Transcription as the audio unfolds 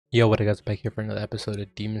Yo, what I got back here for another episode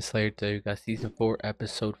of Demon Slayer. Today we got season 4,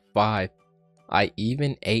 episode 5. I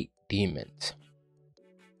even ate demons.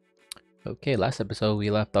 Okay, last episode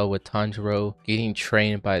we left off with Tanjiro getting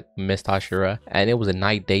trained by Miss Tashira, and it was a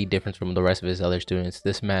night-day difference from the rest of his other students.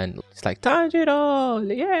 This man is like, Tanjiro,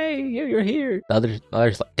 yay, you're here. The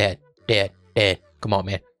others like, dead. Come on,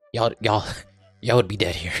 man, y'all would be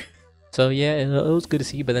dead here. So yeah, it was good to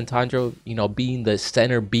see, but then Tanjiro, being the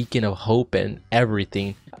center beacon of hope and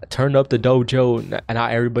everything, turned up the dojo, and now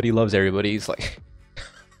everybody loves everybody. He's like,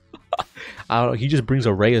 I don't know, he just brings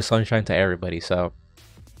a ray of sunshine to everybody, so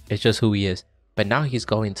it's just who he is. But now he's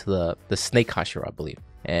going to the Snake Hashira, I believe,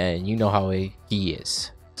 and you know how he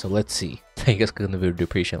is. So let's see. I guess good in the video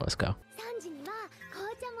depreciation. Let's go.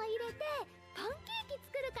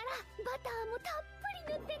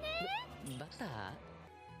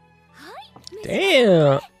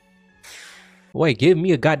 Damn. Wait, give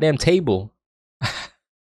me a goddamn table.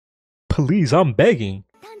 Please, I'm begging.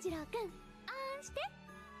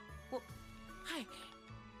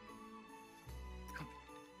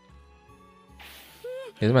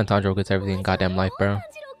 This man Tanjiro gets everything in goddamn life, bro.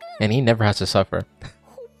 And he never has to suffer.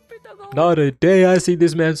 Not a day I see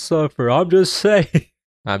this man suffer. I'm just saying.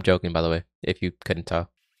 I'm joking, by the way, if you couldn't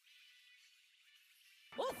tell.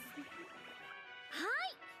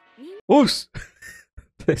 Oos!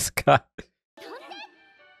 This guy.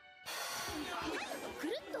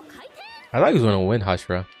 I thought he was gonna win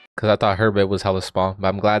Hashira, because I thought Herbert was hella small, but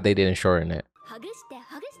I'm glad they didn't shorten it.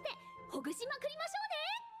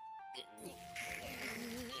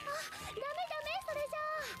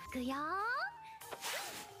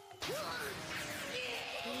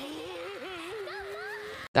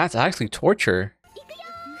 That's actually torture.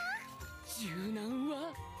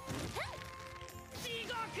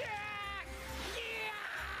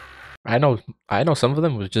 I know some of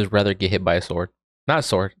them would just rather get hit by a sword. Not a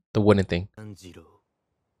sword, the wooden thing.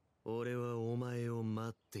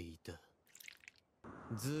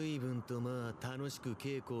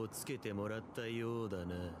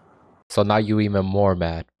 So now you even more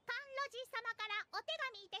mad.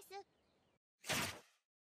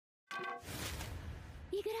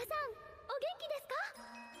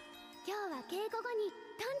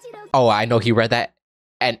 Oh, I know he read that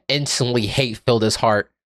and instantly hate filled his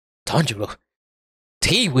heart. Tanjiro,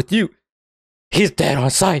 tea with you. He's dead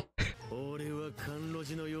on sight.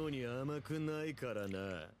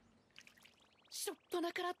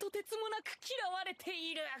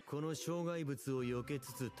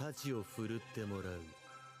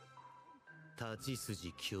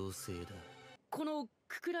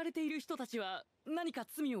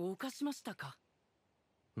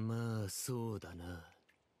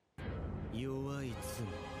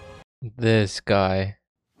 This guy.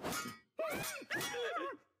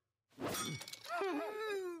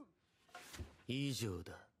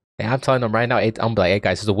 Hey, I'm telling them right now, I'm like, hey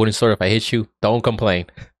guys, it's a wooden sword. If I hit you, don't complain.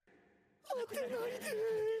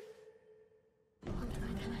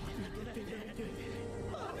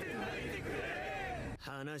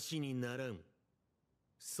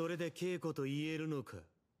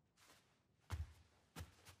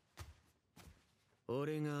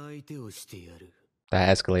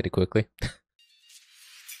 That escalated quickly.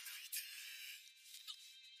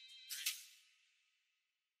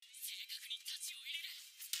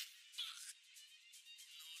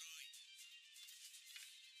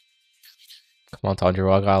 Come on,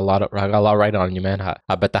 Tanjiro, I got a lot right on you, man.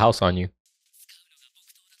 I bet the house on you.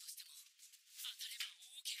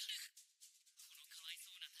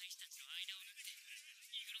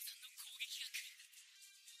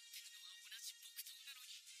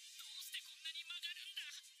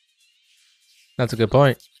 That's a good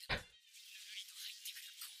point.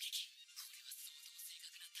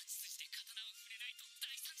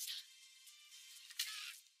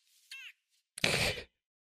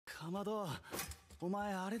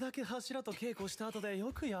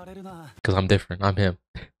 Because I'm different. I'm him.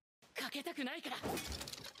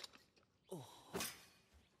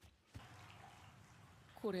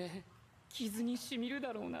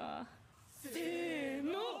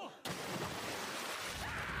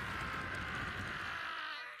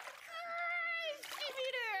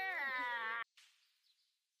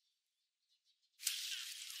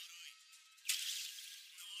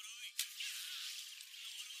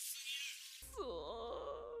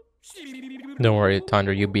 Don't worry,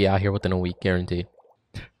 Tanjiro, you'll be out here within a week, guaranteed.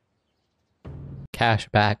 Cash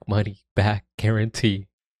back, money back, guarantee.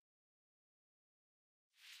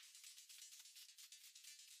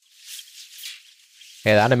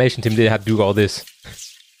 Hey, the animation team didn't have to do all this.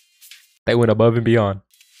 They went above and beyond.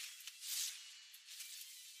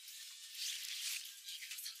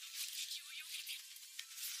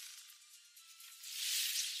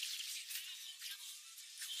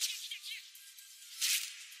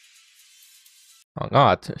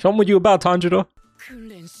 Ah, show me what you about, Tanjiro.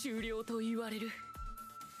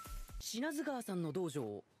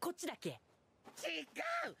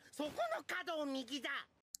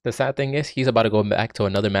 The sad thing is, he's about to go back to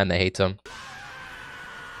another man that hates him.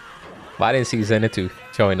 But I didn't see Zenitsu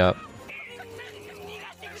showing up.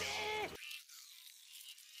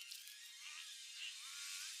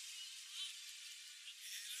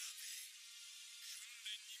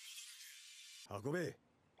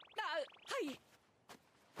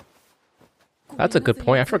 That's a good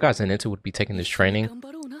point. I forgot Zenitsu would be taking this training.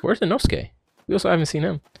 Where's Inosuke? We also haven't seen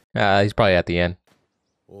him. He's probably at the end.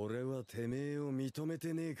 Cool.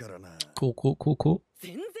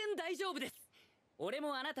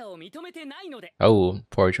 Oh,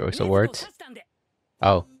 poor choice of words.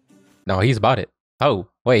 Oh, no, he's about it. Oh,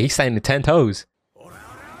 wait, he's standing 10 toes.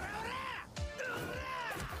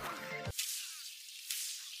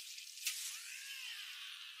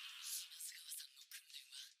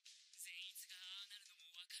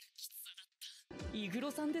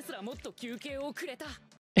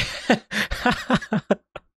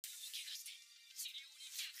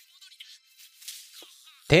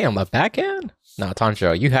 Damn, a backhand? Nah,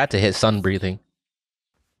 Tanjiro, you had to hit sun breathing.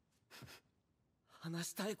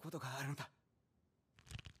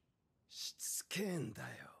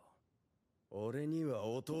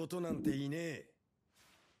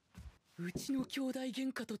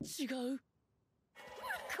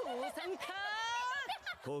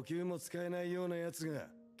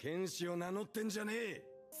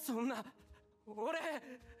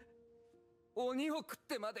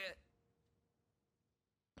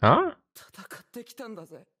 Huh?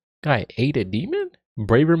 Guy ate a demon?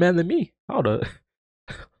 Braver man than me. Hold up.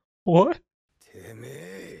 What?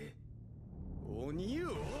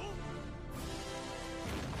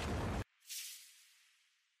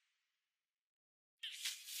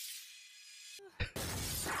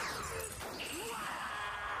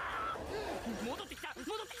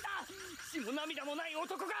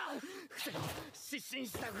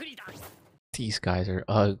 These guys are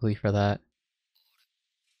ugly for that.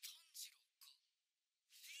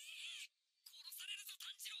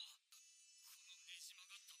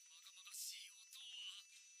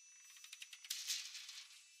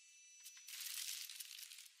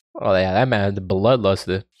 Oh yeah, that man had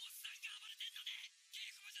bloodlusted.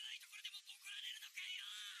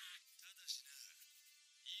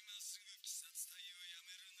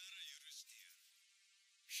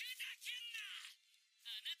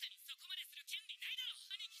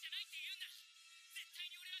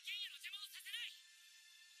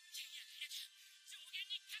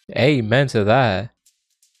 Amen to that.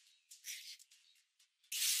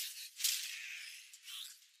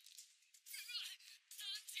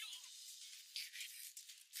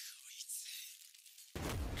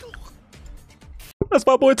 That's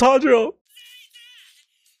my boy Tanjiro.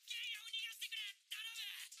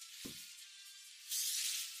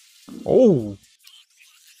 Oh.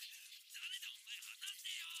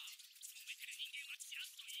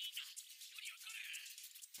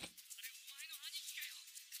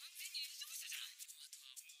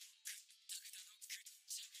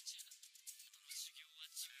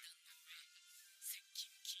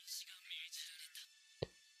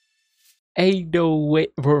 Ain't no way.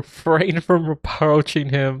 Refrain from approaching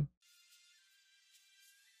him.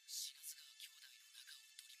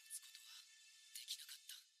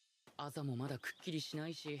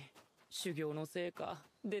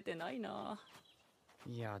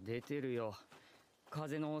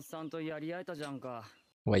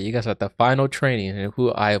 Wait, you guys are at the final training, and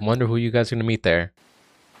I wonder who you guys are gonna meet there.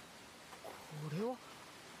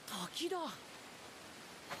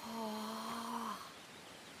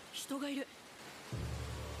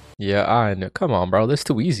 Yeah, I know. Come on, bro. This is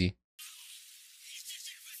too easy.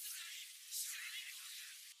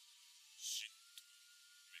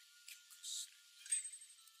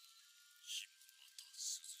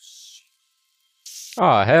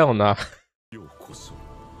 Oh, hell no.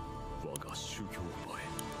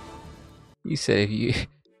 He said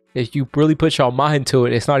if you really put your mind to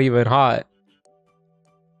it, it's not even hot.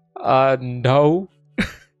 No.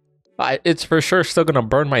 It's for sure still gonna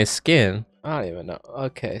burn my skin. I don't even know.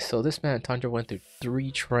 Okay, so this man Tanjiro went through 3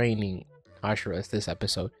 training Hashiras this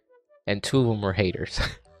episode, and 2 of them were haters.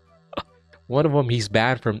 One of them he's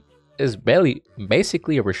banned from is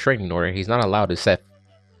basically a restraining order. He's not allowed to set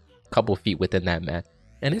a couple feet within that man,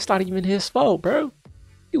 and it's not even his fault, bro.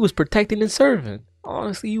 He was protecting and serving.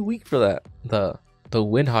 Honestly, you weak for that. The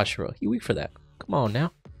Wind Hashira, you weak for that. Come on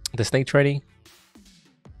now. The snake training.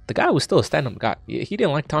 The guy was still a stand-up guy. He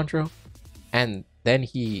didn't like Tanjiro, and then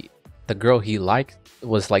the the girl he liked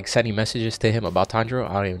was like sending messages to him about Tanjiro.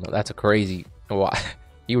 I don't even know. That's a crazy. Why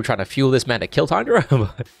you were trying to fuel this man to kill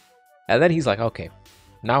Tanjiro? And then he's like, okay,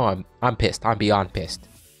 now I'm pissed. I'm beyond pissed.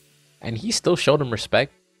 And he still showed him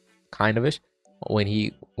respect, kind of ish, when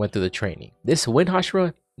he went through the training. This Wind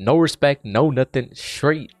Hashira, no respect, no nothing,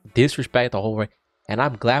 straight disrespect the whole way. And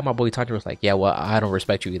I'm glad my boy Tanjiro was like, yeah, well, I don't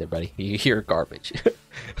respect you either, buddy. You're garbage.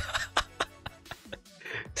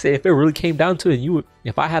 Say if it really came down to it,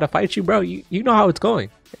 if I had to fight you, bro, you know how it's going.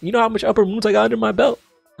 You know how much upper moons I got under my belt.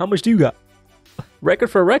 How much do you got? Record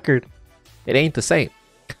for record, it ain't the same.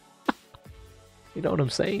 You know what I'm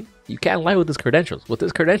saying? You can't lie with his credentials. With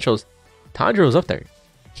his credentials, Tanjiro's up there.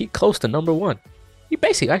 He close to #1. He's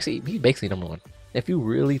basically #1. If you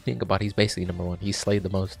really think about it, he's basically #1. He slayed the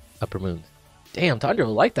most upper moons. Damn,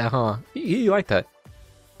 Tanjiro like that, huh? He like that.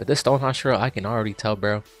 But this Stone Hashira, I can already tell,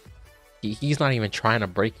 bro. He's not even trying to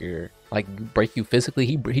break you physically.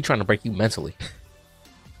 He trying to break you mentally.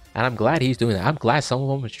 And I'm glad he's doing that. I'm glad some of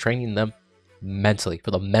them is training them mentally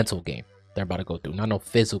for the mental game they're about to go through. Not no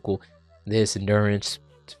physical, this endurance,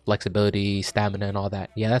 flexibility, stamina, and all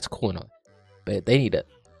that. Yeah, that's cool and all. But they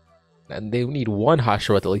need one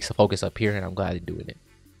Hashira at least to focus up here, and I'm glad they're doing it.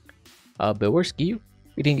 But where's Giyu?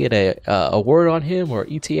 We didn't get a word on him or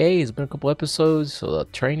ETA. It's been a couple episodes. So the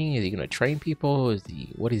training, is he gonna train people?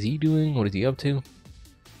 What is he doing? What is he up to?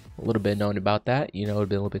 A little bit known about that. You know, it'd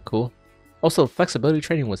been a little bit cool. Also, flexibility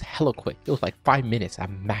training was hella quick. It was like 5 minutes at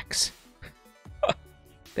max.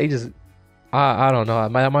 They just, I don't know.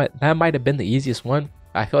 That might have been the easiest one.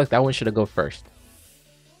 I feel like that one should have go first.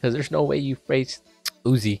 Because there's no way you face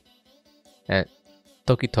Uzi and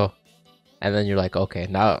Tokito, and then you're like, okay,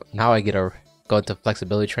 now I get to go into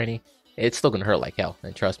flexibility training. It's still gonna hurt like hell,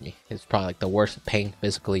 and trust me, it's probably like the worst pain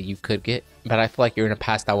physically you could get. But I feel like you're gonna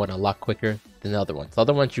pass that one a lot quicker than the other ones. The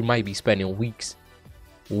other ones you might be spending weeks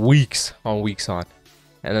on,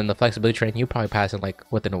 and then the flexibility training you probably pass in like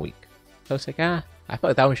within a week. So it's like, I feel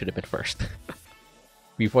like that one should have been first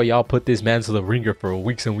before y'all put this man to the ringer for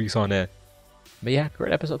weeks and weeks on end. But yeah,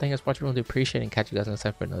 great episode. Thank you guys for watching. Really appreciate it, and catch you guys next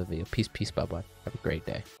time for another video. Peace, bye bye. Have a great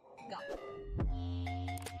day.